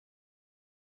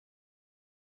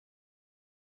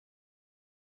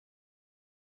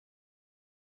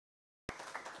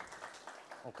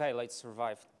Okay, let's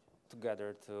survive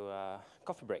together to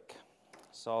coffee break.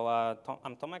 So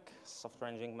I'm Tomek, software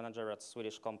engineering manager at a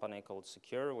Swedish company called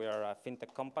Secure. We are a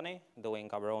fintech company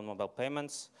doing our own mobile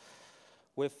payments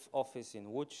with office in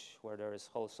Łódź, where there is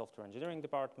whole software engineering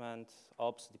department,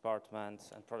 ops department,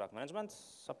 and product management.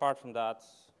 So apart from that,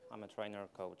 I'm a trainer,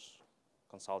 coach,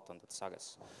 consultant at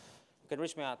Sagas. You can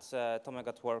reach me at Tomek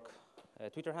at Work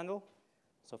Twitter handle,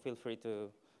 so feel free to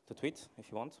tweet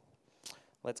if you want.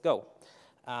 Let's go.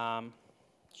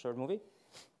 Short movie.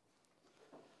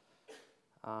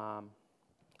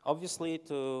 Obviously,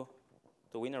 to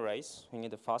win a race, you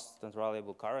need a fast and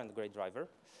reliable car and a great driver.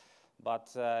 But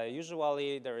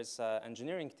usually, there is an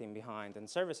engineering team behind and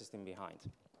services team behind.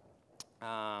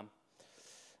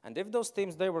 And if those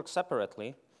teams, they work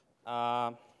separately,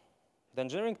 the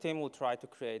engineering team will try to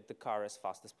create the car as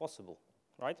fast as possible,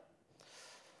 right?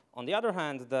 On the other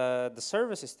hand, the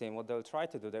services team, what they'll try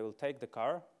to do, they will take the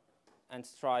car and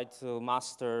try to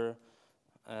master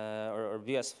or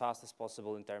be as fast as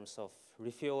possible in terms of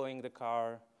refueling the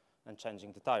car and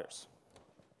changing the tires,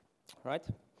 right?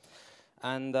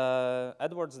 And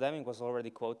Edwards Deming was already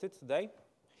quoted today.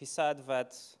 He said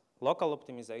that local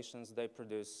optimizations, they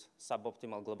produce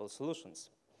suboptimal global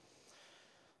solutions.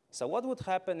 So what would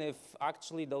happen if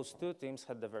actually those two teams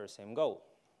had the very same goal?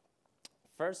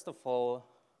 First of all,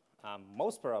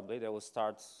 most probably they will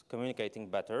start communicating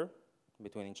better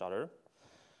between each other.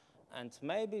 And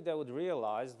maybe they would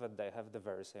realize that they have the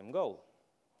very same goal,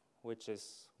 which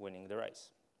is winning the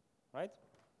race, right?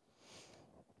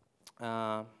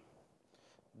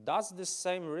 Does this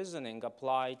same reasoning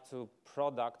apply to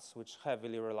products which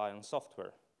heavily rely on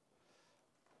software?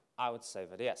 I would say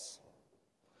that yes.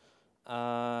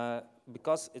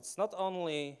 Because it's not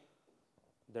only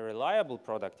the reliable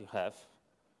product you have,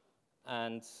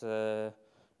 and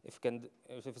if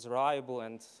it's reliable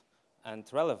and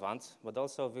relevant, but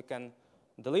also if we can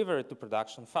deliver it to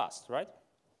production fast, right?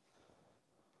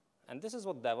 And this is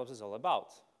what DevOps is all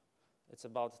about. It's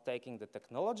about taking the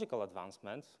technological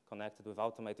advancement connected with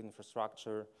automated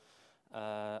infrastructure,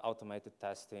 automated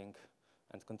testing,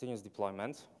 and continuous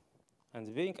deployment,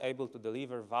 and being able to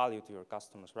deliver value to your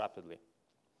customers rapidly.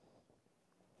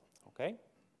 Okay?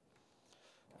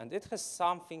 And it has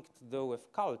something to do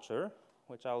with culture,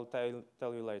 which I will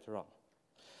tell you later on.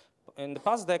 In the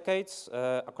past decades,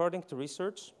 according to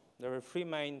research, there were three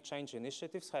main change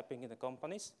initiatives happening in the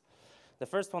companies. The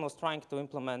first one was trying to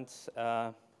implement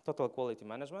total quality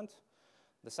management.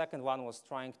 The second one was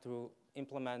trying to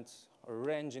implement or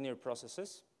re-engineer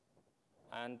processes.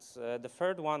 And the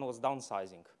third one was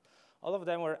downsizing. All of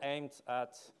them were aimed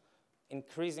at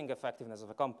increasing effectiveness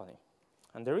of a company.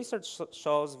 And the research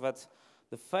shows that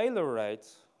the failure rate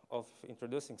of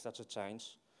introducing such a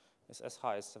change is as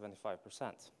high as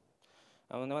 75%.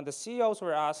 And when the CEOs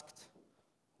were asked,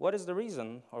 what is the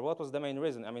reason, or what was the main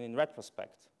reason, I mean, in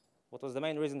retrospect, what was the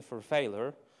main reason for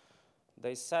failure,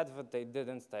 they said that they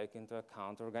didn't take into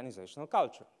account organizational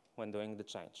culture when doing the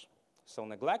change. So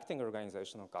neglecting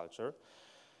organizational culture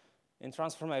in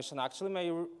transformation actually may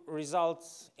result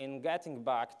in getting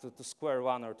back to square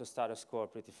one or to status quo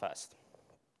pretty fast.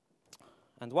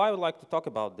 And why I would like to talk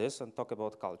about this and talk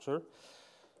about culture,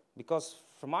 because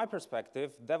from my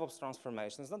perspective, DevOps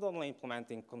transformation is not only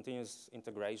implementing continuous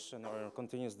integration or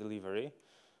continuous delivery,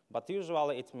 but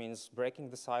usually it means breaking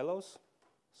the silos,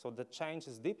 so the change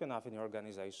is deep enough in your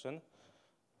organization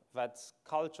that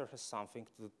culture has something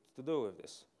to do with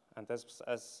this. And as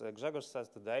Grzegorz says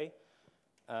today,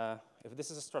 if this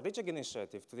is a strategic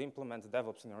initiative to implement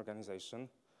DevOps in your organization,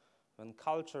 then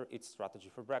culture eats strategy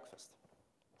for breakfast.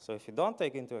 So if you don't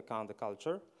take into account the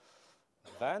culture,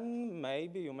 then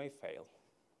maybe you may fail,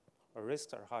 or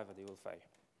risks are high that you will fail.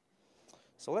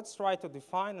 So let's try to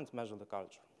define and measure the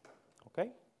culture,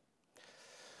 okay?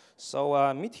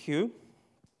 So meet Hugh.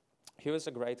 Hugh is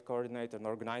a great coordinator and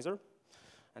organizer,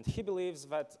 and he believes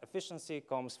that efficiency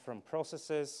comes from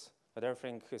processes, that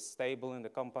everything is stable in the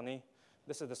company.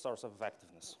 This is the source of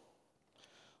effectiveness.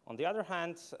 On the other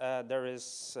hand, there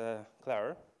is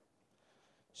Claire.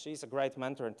 She's a great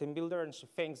mentor and team builder, and she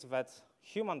thinks that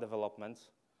human development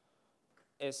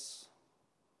is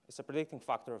a predicting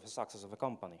factor of the success of a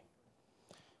company.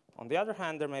 On the other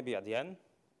hand, there may be Adyen.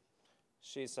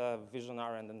 She's a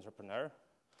visionary and entrepreneur,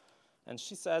 and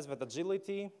she says that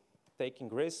agility, taking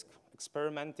risk,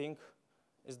 experimenting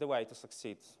is the way to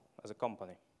succeed as a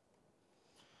company.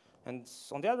 And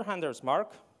on the other hand, there's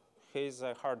Mark. He's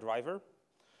a hard driver,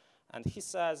 and he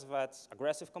says that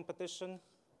aggressive competition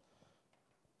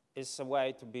is a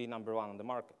way to be number one on the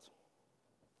market.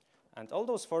 And all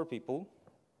those four people,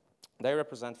 they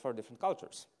represent four different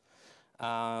cultures.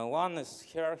 One is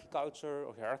hierarchy culture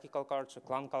or hierarchical culture,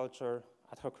 clan culture,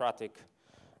 autocratic,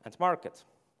 and market.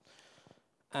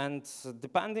 And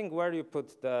depending where you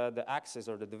put the axis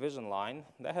or the division line,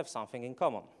 they have something in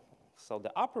common. So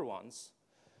the upper ones,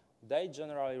 they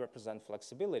generally represent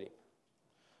flexibility.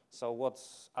 So what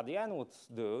at the end would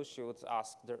do, she would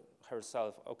ask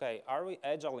herself, okay, are we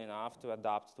agile enough to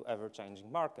adapt to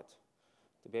ever-changing market,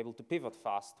 to be able to pivot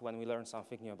fast when we learn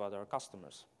something new about our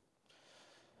customers?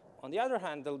 On the other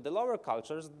hand, the lower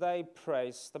cultures, they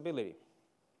praise stability.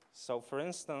 So for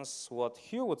instance, what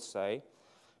Hugh would say,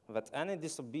 that any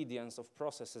disobedience of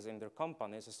processes in their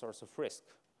company is a source of risk,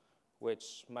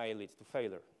 which may lead to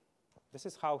failure. This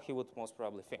is how he would most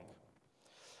probably think.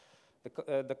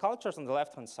 The cultures on the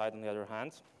left-hand side, on the other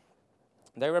hand,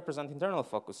 they represent internal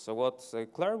focus. So what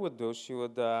Claire would do, she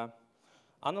would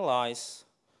analyze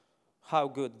how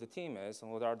good the team is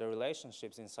and what are the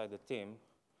relationships inside the team,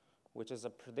 which is a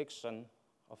prediction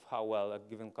of how well a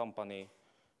given company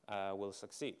will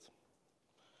succeed.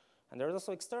 And there's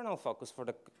also external focus for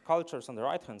the cultures on the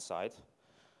right-hand side.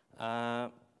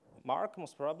 Mark,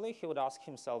 most probably, he would ask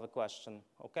himself a question,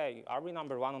 okay, are we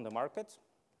number one on the market?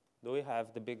 Do we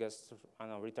have the biggest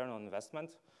return on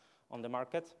investment on the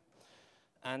market?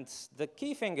 And the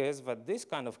key thing is that these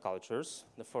kind of cultures,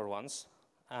 the four ones,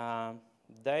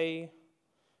 they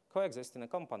coexist in a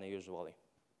company usually.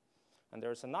 And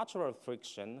there's a natural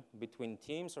friction between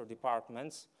teams or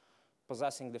departments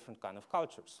possessing different kind of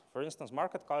cultures. For instance,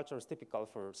 market culture is typical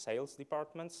for sales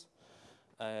departments,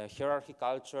 hierarchy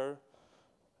culture,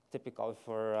 typical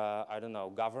for, I don't know,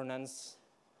 governance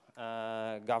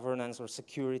or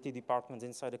security departments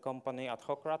inside a company.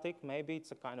 Autocratic, maybe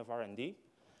it's a kind of R&D,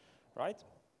 right?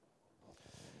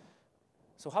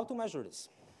 So how to measure this?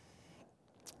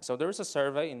 So there is a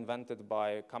survey invented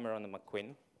by Cameron and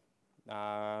McQueen.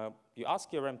 You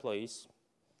ask your employees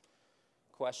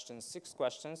questions, 6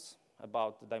 questions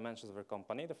about the dimensions of your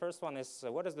company. The first one is,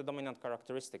 what is the dominant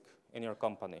characteristic in your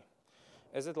company?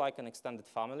 Is it like an extended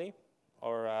family?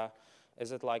 Or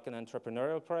is it like an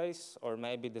entrepreneurial place? Or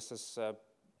maybe this is a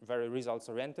very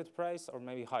results-oriented place, or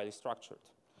maybe highly structured?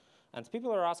 And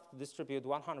people are asked to distribute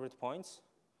 100 points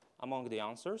among the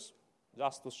answers,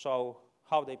 just to show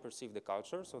how they perceive the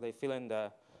culture. So they fill in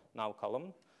the now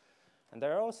column. And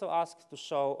they're also asked to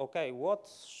show, okay, what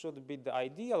should be the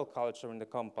ideal culture in the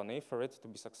company for it to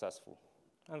be successful?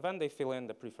 And then they fill in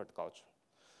the preferred culture.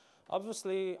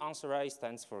 Obviously, answer A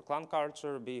stands for clan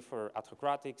culture, B for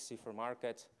autocratic, C for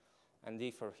market, and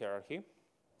D for hierarchy.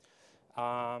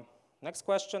 Next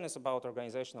question is about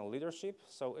organizational leadership.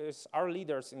 So are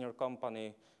leaders in your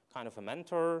company kind of a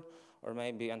mentor, or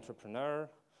maybe entrepreneur,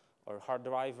 or hard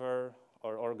driver,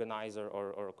 or organizer,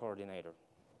 or coordinator?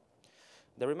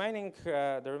 The remaining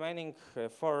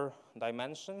 4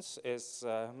 dimensions is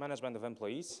management of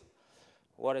employees.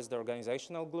 What is the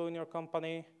organizational glue in your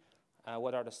company?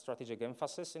 What are the strategic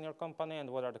emphasis in your company? And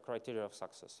what are the criteria of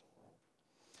success?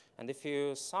 And if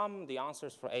you sum the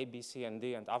answers for A, B, C, and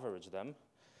D and average them,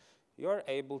 you're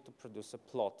able to produce a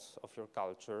plot of your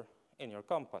culture in your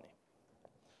company.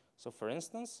 So for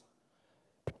instance,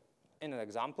 in an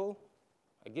example,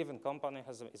 a given company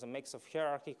is a mix of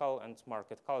hierarchical and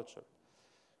market culture.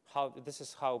 This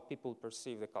is how people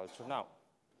perceive the culture now.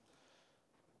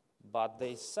 But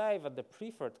they say that the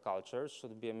preferred culture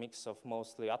should be a mix of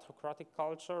mostly autocratic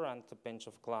culture and a pinch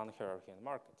of clan, hierarchy, and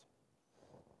market.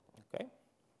 Okay?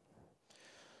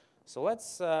 So let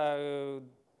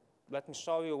me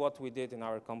show you what we did in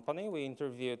our company. We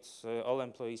interviewed all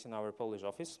employees in our Polish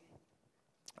office.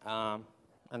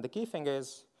 And the key thing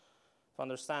is to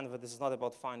understand that this is not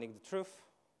about finding the truth,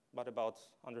 but about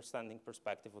understanding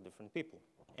perspective of different people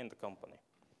in the company.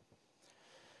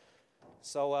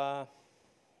 So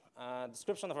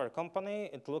description of our company,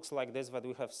 it looks like this, that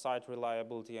we have site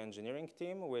reliability engineering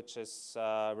team, which is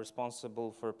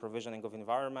responsible for provisioning of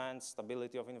environments,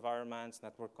 stability of environments,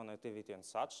 network connectivity, and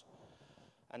such.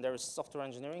 And there is software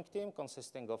engineering team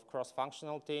consisting of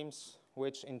cross-functional teams,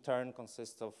 which in turn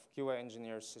consists of QA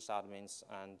engineers, sysadmins,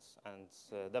 and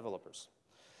developers.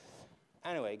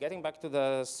 Anyway, getting back to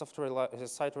the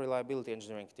site reliability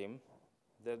engineering team,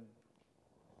 the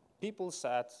people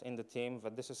said in the team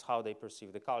that this is how they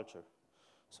perceive the culture.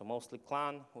 So mostly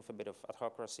clan with a bit of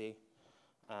autocracy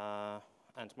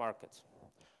and market.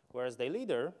 Whereas the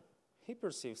leader, he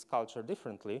perceives culture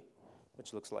differently,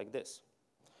 which looks like this.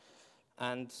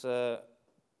 And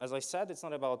as I said, it's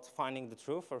not about finding the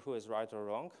truth or who is right or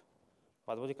wrong,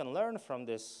 but what you can learn from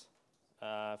this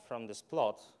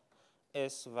plot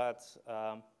is that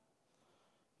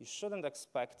you shouldn't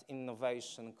expect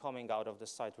innovation coming out of the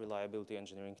site reliability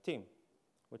engineering team,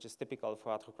 which is typical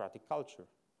for autocratic culture.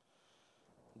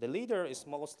 The leader is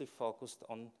mostly focused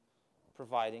on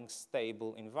providing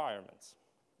stable environments.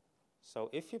 So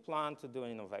if you plan to do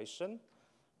innovation,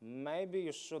 maybe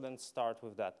you shouldn't start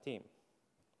with that team,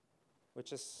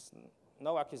 which is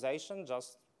no accusation,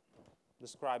 just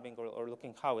describing or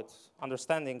looking how it's,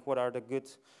 understanding what are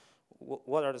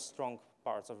the strong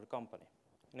parts of the company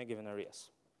in a given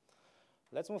areas.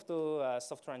 Let's move to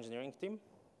software engineering team.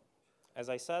 As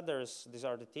I said, these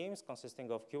are the teams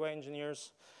consisting of QA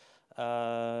engineers,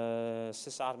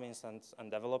 sysadmins,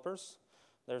 and developers.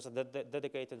 There's a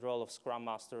dedicated role of Scrum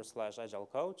Master / Agile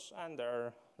Coach, and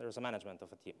there's a management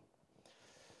of a team.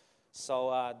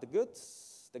 So the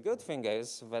good thing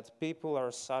is that people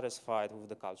are satisfied with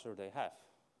the culture they have.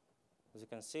 As you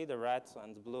can see, the red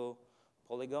and blue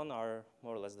polygon are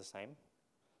more or less the same.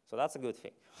 So that's a good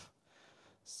thing.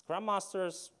 Scrum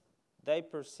Masters, they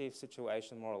perceive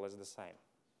situation more or less the same.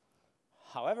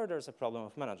 However, there's a problem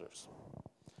of managers,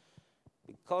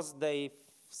 because they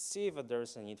see that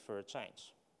there's a need for a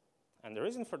change. And the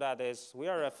reason for that is we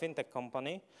are a fintech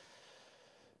company.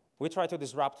 We try to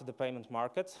disrupt the payment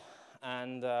market,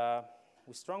 and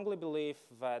we strongly believe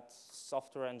that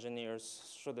software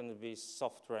engineers shouldn't be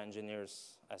software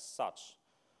engineers as such.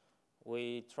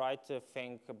 We try to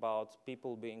think about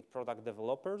people being product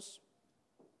developers,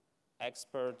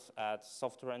 expert at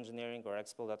software engineering, or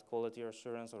expert at quality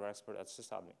assurance, or expert at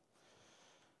sysadmin.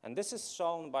 And this is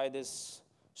shown by this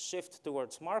shift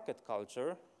towards market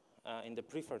culture in the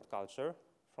preferred culture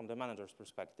from the manager's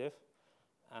perspective.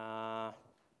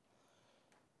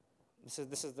 This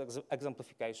is the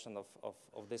exemplification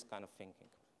of this kind of thinking.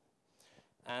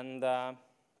 And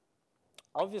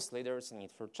obviously, there is a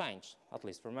need for change, at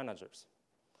least for managers.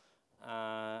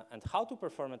 And how to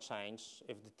perform a change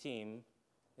if the team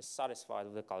is satisfied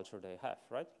with the culture they have,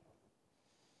 right?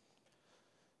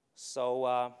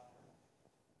 So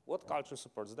what culture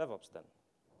supports DevOps then?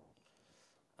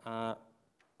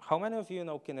 How many of you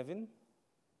know Kinevin?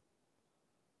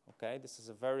 Okay, this is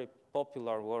a very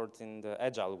popular word in the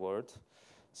Agile world.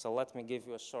 So let me give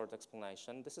you a short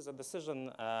explanation. This is a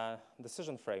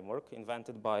decision framework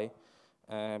invented by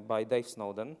Dave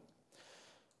Snowden,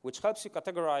 which helps you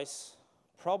categorize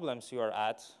problems you are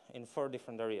at in 4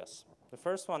 different areas. The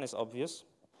first one is obvious.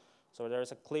 So there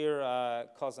is a clear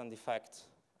cause and effect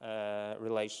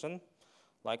relation.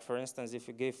 Like, for instance, if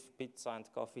you give pizza and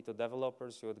coffee to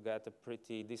developers, you would get a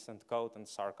pretty decent code and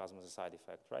sarcasm as a side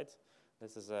effect, right?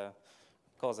 This is a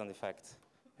cause and effect.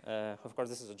 Of course,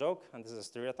 this is a joke, and this is a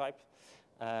stereotype.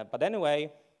 But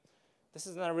anyway, this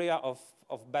is an area of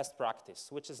best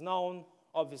practice, which is known,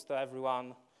 obvious to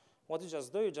everyone. What you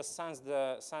just do, you just sense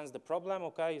the problem,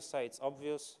 okay? You say it's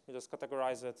obvious, you just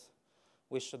categorize it.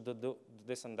 We should do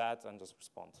this and that, and just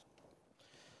respond.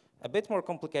 A bit more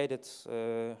complicated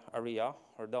area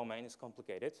or domain is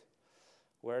complicated,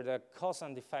 where the cause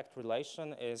and effect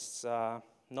relation is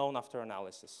known after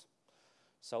analysis.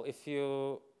 So if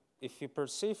you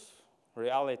perceive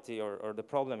reality or the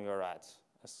problem you're at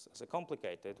as a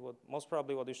complicated, most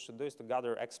probably what you should do is to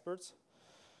gather experts,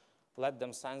 let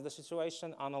them sense the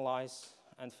situation, analyze,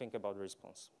 and think about the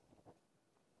response.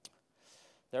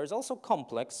 There is also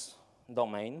complex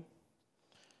domain,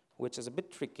 which is a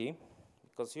bit tricky,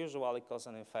 because usually cause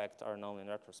and effect are known in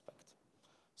retrospect.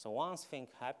 So once thing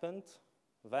happened,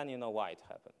 then you know why it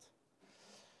happened.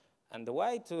 And the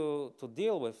way to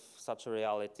deal with such a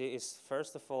reality is,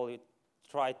 first of all, you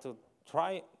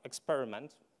try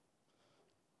experiment,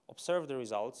 observe the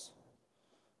results,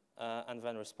 and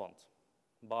then respond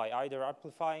by either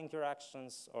amplifying your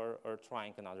actions or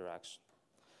trying another action.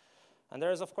 And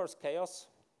there is, of course, chaos,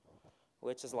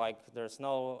 which is like there's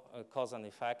no cause and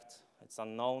effect, it's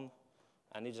unknown,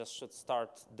 and you just should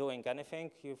start doing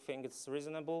anything you think it's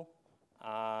reasonable,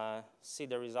 see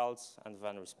the results, and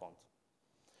then respond.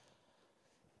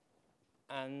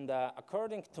 And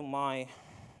according to my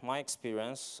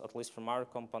experience, at least from our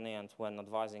company and when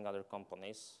advising other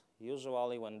companies,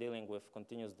 usually when dealing with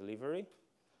continuous delivery,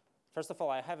 first of all,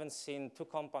 I haven't seen 2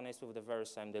 companies with the very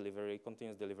same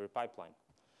continuous delivery pipeline.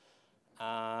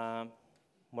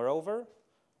 Moreover,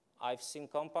 I've seen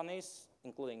companies,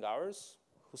 including ours,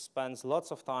 who spent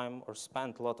lots of time or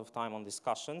spent a lot of time on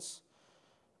discussions.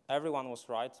 Everyone was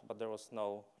right, but there was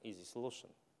no easy solution,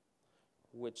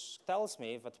 which tells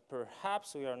me that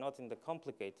perhaps we are not in the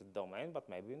complicated domain, but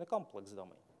maybe in the complex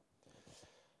domain.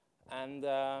 And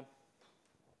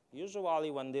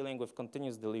usually when dealing with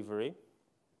continuous delivery,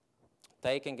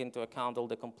 taking into account all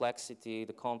the complexity,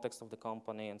 the context of the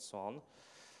company, and so on,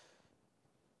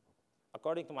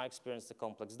 according to my experience, the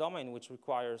complex domain, which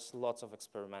requires lots of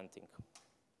experimenting.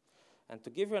 And to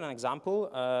give you an example,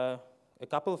 A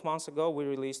couple of months ago, we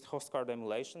released host card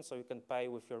emulation, so you can pay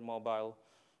with your mobile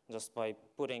just by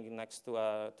putting it next to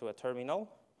a terminal,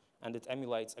 and it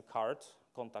emulates a card,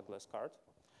 contactless card.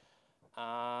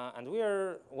 And we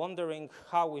are wondering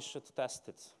how we should test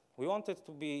it. We want it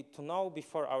to know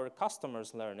before our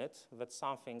customers learn it that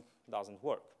something doesn't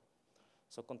work.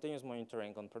 So continuous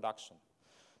monitoring on production.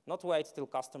 Not wait till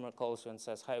customer calls you and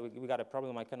says, hey, we got a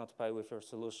problem, I cannot pay with your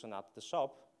solution at the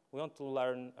shop. We want to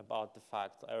learn about the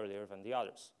fact earlier than the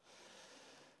others.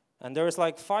 And there is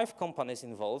like 5 companies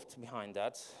involved behind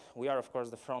that. We are, of course,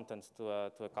 the front end to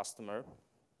a customer.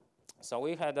 So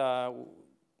we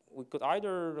could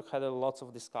either had lots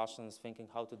of discussions thinking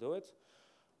how to do it,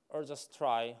 or just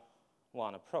try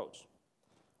one approach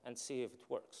and see if it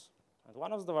works. And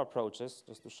one of the approaches,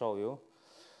 just to show you,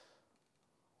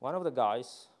 one of the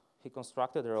guys, he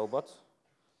constructed a robot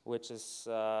which is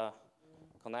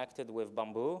connected with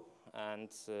Bamboo and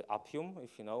Appium,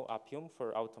 if you know Appium,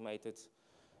 for automated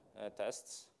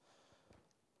tests.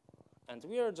 And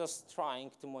we are just trying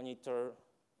to monitor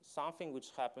something which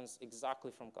happens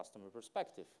exactly from customer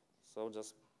perspective. So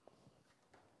just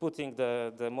putting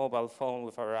the mobile phone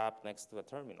with our app next to a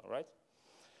terminal, right?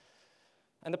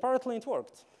 And apparently it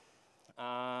worked.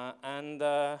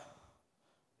 There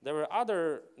were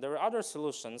other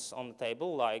solutions on the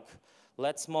table, like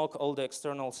let's mock all the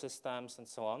external systems and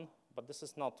so on, but this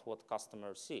is not what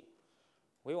customers see.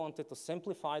 We wanted to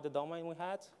simplify the domain we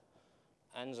had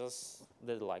and just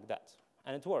did it like that.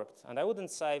 And it worked. And I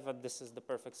wouldn't say that this is the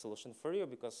perfect solution for you,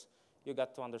 because you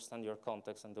got to understand your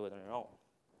context and do it on your own.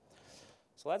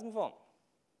 So let's move on.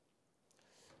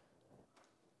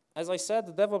 As I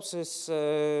said, DevOps is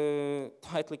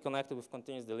tightly connected with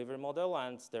continuous delivery model,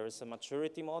 and there is a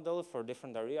maturity model for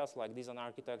different areas like design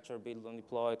architecture, build and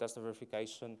deploy, test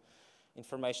verification,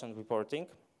 information reporting.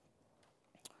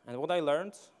 And what I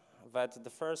learned, that the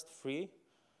first 3,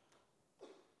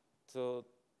 to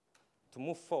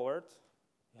move forward,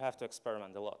 you have to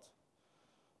experiment a lot.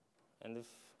 And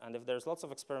if there's lots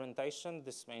of experimentation,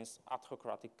 this means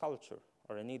adhocratic culture,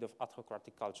 or a need of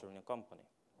adhocratic culture in a company.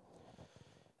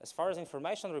 As far as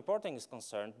information reporting is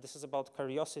concerned, this is about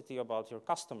curiosity about your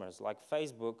customers. Like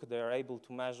Facebook, they are able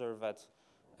to measure that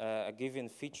a given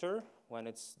feature, when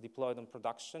it's deployed in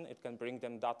production, it can bring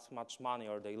them that much money,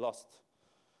 or they lost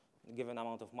a given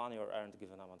amount of money or earned a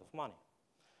given amount of money.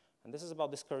 And this is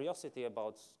about this curiosity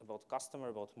about customer,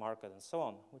 about market, and so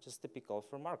on, which is typical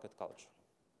for market culture.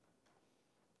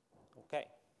 Okay.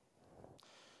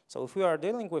 So if we are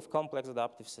dealing with complex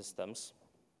adaptive systems,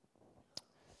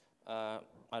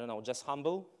 I don't know, Jess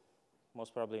Humble,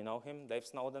 most probably know him, Dave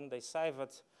Snowden, they say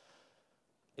that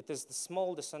it is the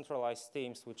small decentralized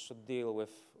teams which should deal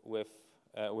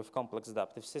with complex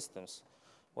adaptive systems.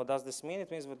 What does this mean?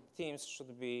 It means that teams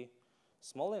should be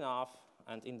small enough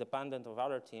and independent of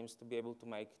other teams to be able to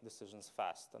make decisions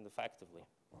fast and effectively.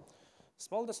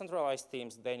 Small decentralized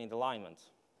teams, they need alignment.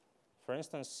 For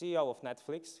instance, CEO of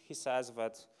Netflix, he says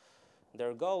that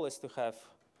their goal is to have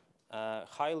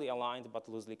highly aligned but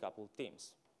loosely coupled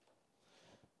teams.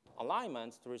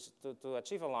 Alignment, to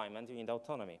achieve alignment, you need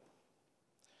autonomy.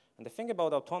 And the thing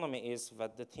about autonomy is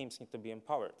that the teams need to be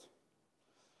empowered.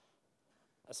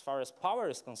 As far as power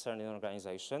is concerned in an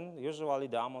organization, usually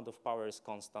the amount of power is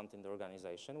constant in the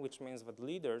organization, which means that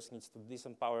leaders need to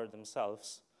disempower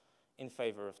themselves in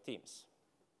favor of teams.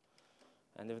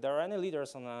 And if there are any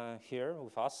leaders here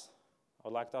with us, I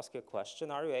would like to ask you a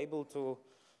question. Are you able to,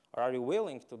 or are you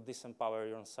willing to disempower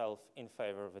yourself in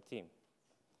favor of a team?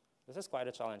 This is quite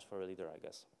a challenge for a leader, I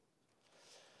guess.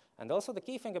 And also the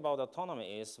key thing about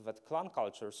autonomy is that clan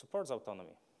culture supports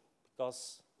autonomy.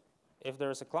 Because if there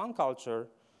is a clan culture,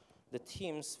 the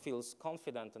teams feel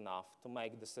confident enough to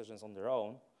make decisions on their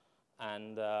own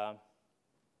and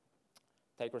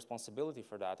take responsibility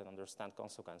for that and understand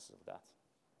consequences of that.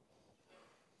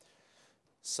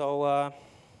 So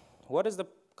what is the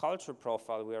culture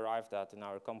profile we arrived at in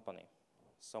our company?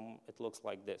 It looks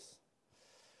like this.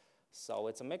 So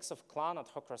it's a mix of clan,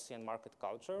 adhocracy, and market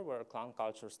culture, where clan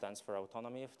culture stands for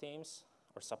autonomy of teams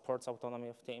or supports autonomy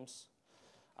of teams.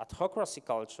 Adhocracy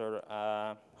culture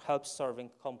helps solving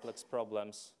complex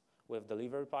problems with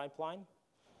delivery pipeline.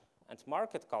 And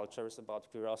market culture is about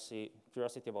curiosity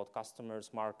about customers,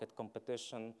 market,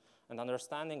 competition, and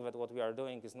understanding that what we are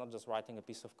doing is not just writing a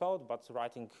piece of code, but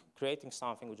creating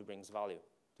something which brings value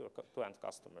to end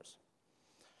customers.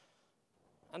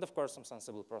 And of course, some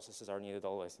sensible processes are needed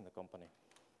always in the company.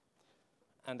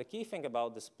 And the key thing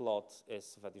about this plot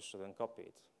is that you shouldn't copy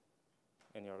it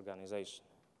in your organization.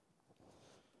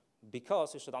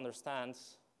 Because you should understand,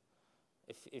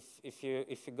 if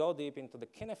you go deep into the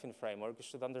Kinefin framework, you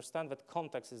should understand that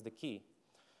context is the key.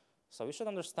 So you should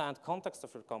understand context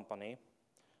of your company,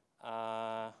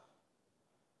 the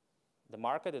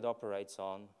market it operates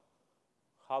on,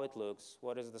 how it looks,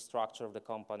 what is the structure of the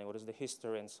company, what is the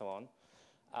history, and so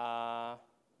on.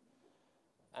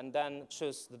 And then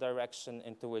choose the direction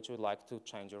into which you would like to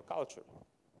change your culture.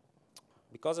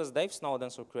 Because as Dave Snowden,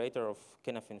 so creator of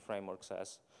Kinefin framework,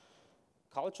 says,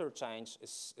 culture change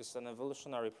is an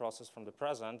evolutionary process from the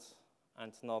present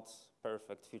and not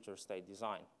perfect future state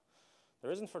design. The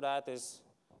reason for that is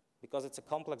because it's a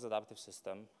complex adaptive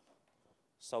system,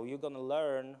 so you're going to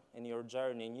learn in your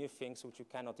journey new things which you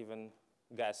cannot even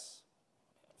guess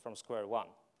from square one.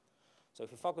 So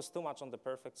if you focus too much on the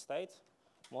perfect state,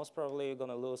 most probably you're going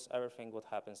to lose everything what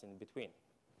happens in between.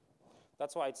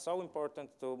 That's why it's so important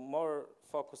to more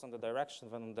focus on the direction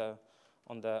than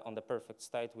on the perfect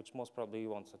state, which most probably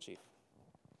you won't achieve.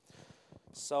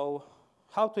 So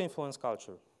how to influence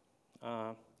culture?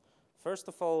 First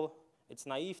of all, it's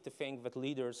naive to think that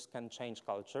leaders can change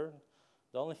culture.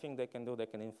 The only thing they can do, they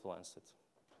can influence it.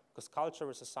 Because culture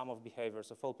is a sum of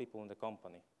behaviors of all people in the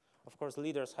company. Of course,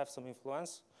 leaders have some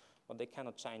influence, but they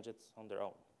cannot change it on their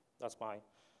own. That's my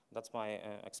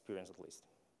experience, at least.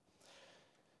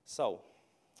 So,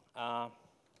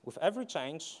 with every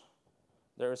change,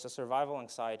 there is a survival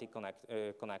anxiety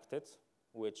connected,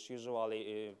 which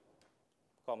usually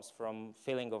comes from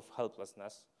feeling of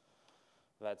helplessness.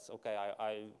 That's, okay,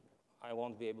 I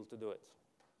won't be able to do it.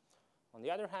 On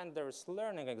the other hand, there is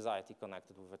learning anxiety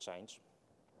connected with a change,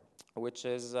 which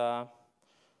is, will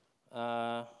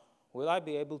I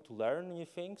be able to learn new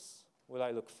things? Will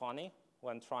I look funny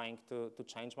when trying to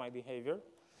change my behavior?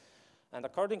 And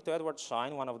according to Edward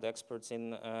Schein, one of the experts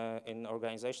in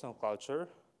organizational culture,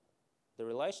 the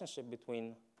relationship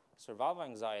between survival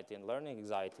anxiety and learning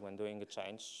anxiety when doing a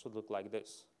change should look like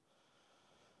this.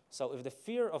 So if the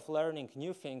fear of learning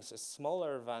new things is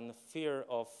smaller than fear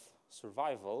of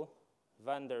survival,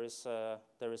 then there is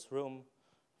room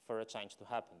for a change to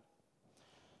happen.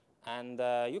 And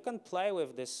you can play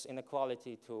with this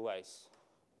inequality two ways.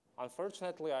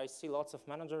 Unfortunately, I see lots of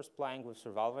managers playing with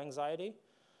survival anxiety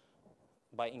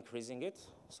by increasing it.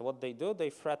 So what they do, they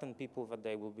threaten people that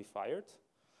they will be fired,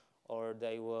 or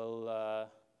they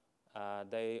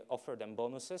offer them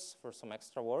bonuses for some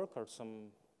extra work or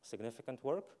some significant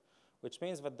work, which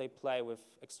means that they play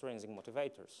with extrinsic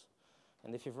motivators.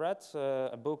 And if you've read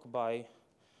a book by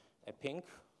Pink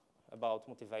about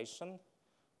motivation,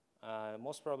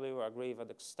 most probably you will agree that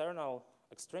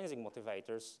extrinsic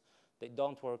motivators, they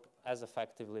don't work as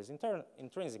effectively as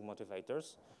intrinsic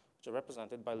motivators, which are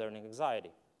represented by learning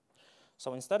anxiety.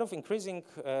 So instead of increasing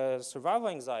survival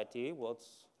anxiety, what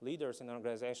leaders in an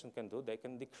organization can do, they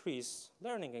can decrease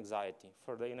learning anxiety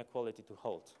for the inequality to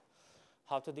hold.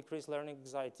 How to decrease learning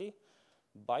anxiety?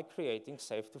 By creating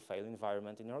safe-to-fail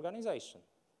environment in your organization.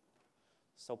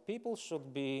 So people should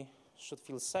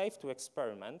feel safe to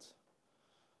experiment,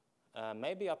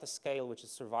 maybe at a scale which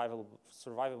is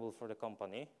survivable for the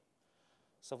company,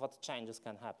 so that changes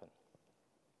can happen.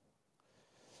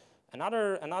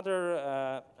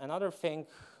 Another thing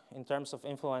in terms of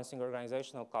influencing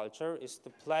organizational culture is to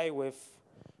play with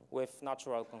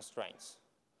natural constraints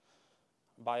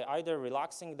by either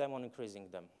relaxing them or increasing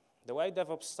them. The way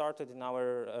DevOps started in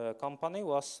our company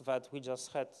was that we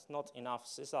just had not enough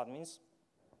sysadmins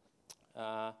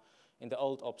in the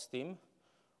old ops team,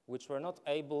 which were not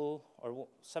able, or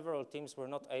several teams were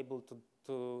not able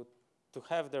to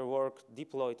have their work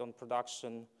deployed on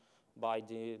production by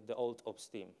the old ops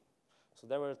team. So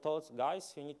they were told,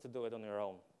 guys, you need to do it on your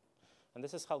own. And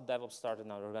this is how DevOps started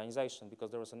in our organization,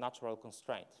 because there was a natural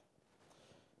constraint.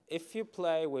 If you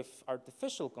play with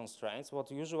artificial constraints, what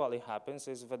usually happens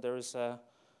is that there is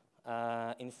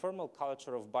an informal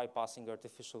culture of bypassing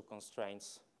artificial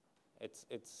constraints. It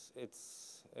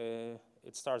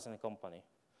starts in a company.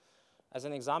 As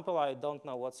an example, I don't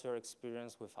know what's your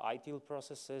experience with ITIL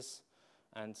processes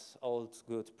and old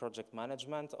good project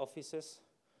management offices,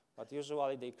 but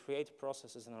usually they create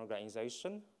processes in an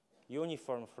organization,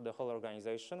 uniform for the whole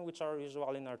organization, which are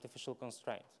usually an artificial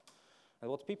constraint. And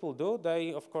what people do,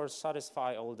 they, of course,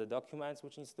 satisfy all the documents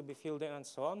which needs to be filled in and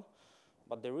so on,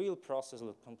 but the real process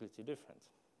looks completely different.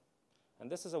 And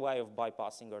this is a way of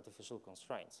bypassing artificial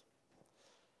constraints.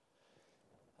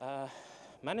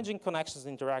 Managing connections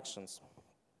and interactions.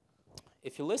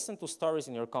 If you listen to stories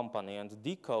in your company and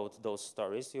decode those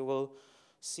stories, you will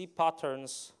see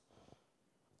patterns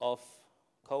of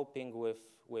coping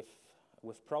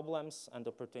with problems and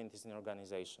opportunities in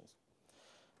organizations.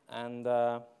 And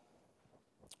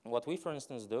what we, for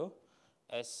instance, do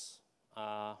is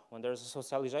when there's a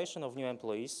socialization of new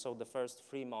employees, so the first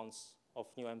 3 months of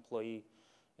new employee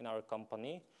in our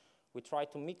company, we try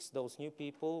to mix those new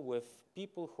people with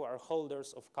people who are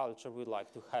holders of culture we'd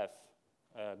like to have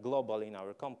globally in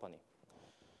our company.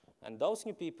 And those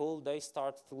new people, they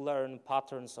start to learn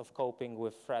patterns of coping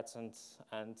with threats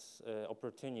and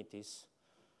opportunities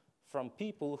from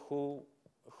people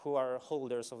who are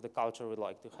holders of the culture we'd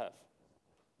like to have.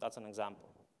 That's an example.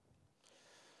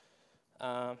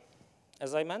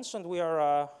 As I mentioned, we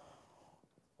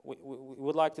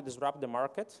would like to disrupt the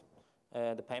market,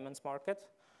 the payments market,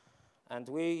 and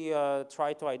we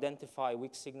try to identify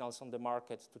weak signals on the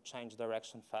market to change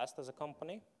direction fast as a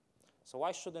company. So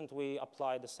why shouldn't we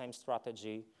apply the same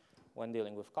strategy when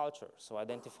dealing with culture? So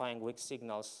identifying weak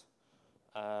signals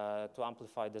to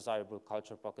amplify desirable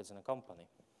culture pockets in a company.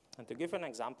 And to give an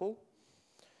example,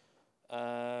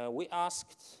 we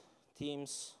asked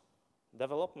teams,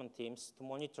 development teams, to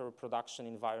monitor production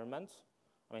environment,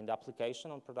 the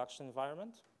application on production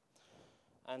environment.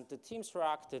 And the teams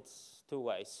reacted two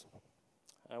ways.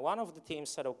 One of the teams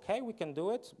said, okay, we can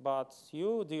do it, but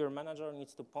you, dear manager,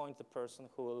 needs to point the person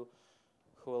who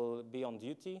will be on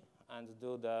duty and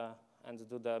do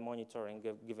the monitoring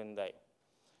given day.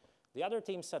 The other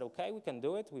team said, okay, we can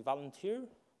do it, we volunteer,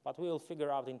 but we will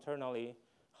figure out internally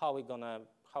how we're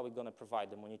gonna provide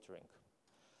the monitoring.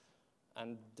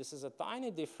 And this is a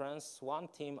tiny difference. One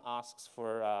team asks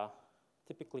for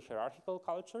typically hierarchical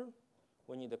culture.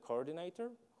 We need a coordinator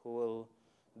who will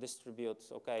distribute,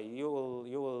 okay, you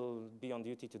will be on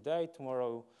duty today,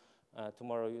 tomorrow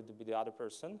you'll be the other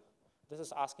person. This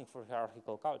is asking for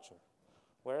hierarchical culture.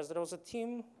 Whereas there was a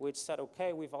team which said,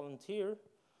 okay, we volunteer,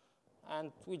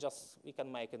 and we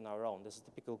can make it on our own. This is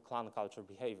typical clan culture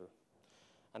behavior.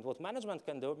 And what management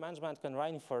can do, management can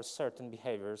reinforce certain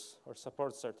behaviors or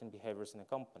support certain behaviors in a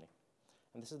company.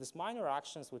 And this is these minor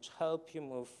actions which help you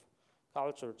move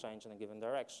culture change in a given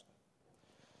direction.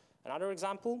 Another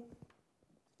example,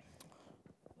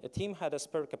 a team had a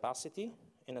spare capacity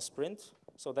in a sprint,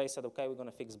 so they said, okay, we're going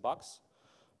to fix bugs,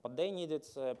 but they needed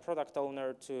a product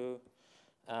owner to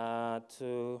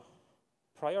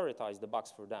prioritize the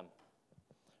bugs for them.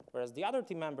 Whereas the other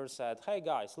team members said, hey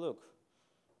guys, look,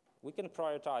 we can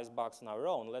prioritize bugs on our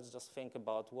own. Let's just think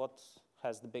about what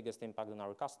has the biggest impact on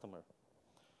our customer.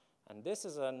 And this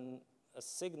is a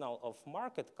signal of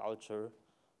market culture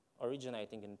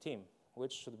originating in team,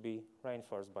 which should be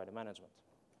reinforced by the management.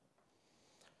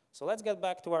 So let's get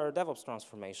back to our DevOps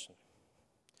transformation.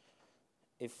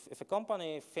 If a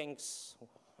company thinks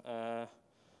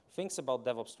about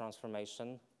DevOps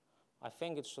transformation, I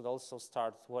think it should also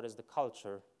start what is the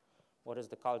culture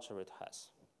it has.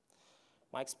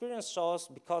 My experience shows,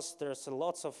 because there's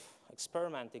lots of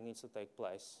experimenting needs to take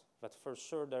place, that for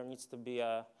sure there needs to be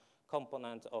a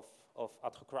component of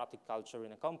autocratic culture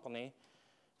in a company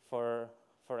for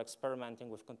experimenting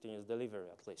with continuous delivery,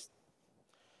 at least.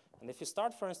 And if you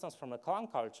start, for instance, from a clan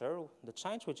culture, the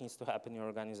change which needs to happen in your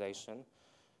organization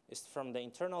is from the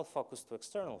internal focus to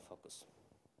external focus.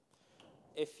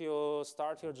 If you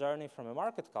start your journey from a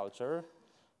market culture,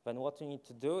 then what you need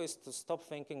to do is to stop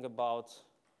thinking about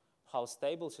how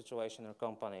stable situation your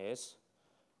company is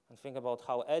and think about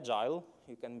how agile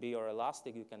you can be or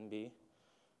elastic you can be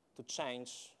to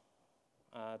change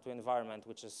to an environment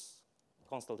which is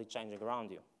constantly changing around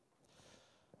you.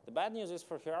 The bad news is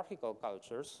for hierarchical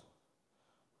cultures,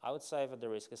 I would say that the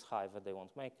risk is high that they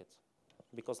won't make it.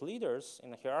 Because leaders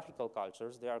in hierarchical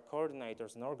cultures, they are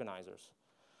coordinators and organizers.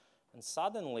 And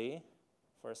suddenly,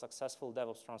 for a successful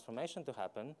DevOps transformation to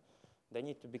happen, they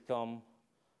need to become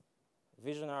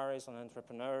visionaries and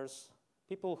entrepreneurs,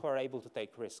 people who are able to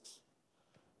take risks,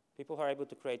 people who are able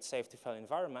to create safety-felt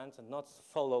environment and not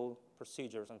follow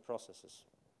procedures and processes.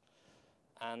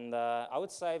 And I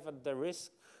would say that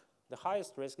the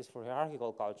highest risk is for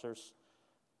hierarchical cultures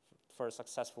for a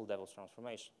successful DevOps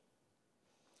transformation.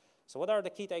 So what are the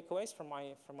key takeaways from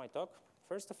my talk?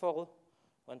 First of all,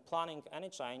 when planning any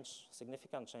change,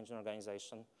 significant change in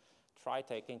organization, try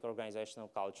taking organizational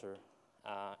culture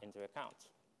into account.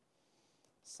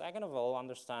 Second of all,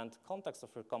 understand context of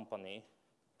your company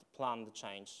to plan the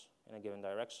change in a given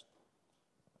direction.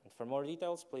 And for more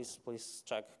details, please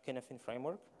check Kinefin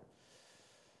framework.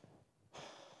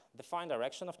 Define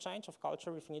direction of change of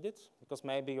culture if needed, because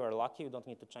maybe you are lucky, you don't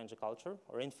need to change a culture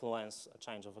or influence a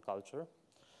change of a culture.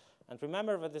 And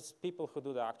remember that it's people who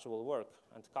do the actual work,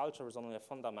 and culture is only a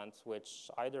fundament which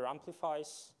either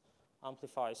amplifies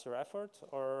your effort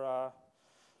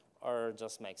or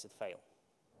just makes it fail.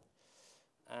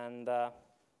 And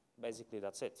basically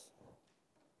that's it.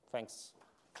 Thanks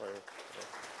for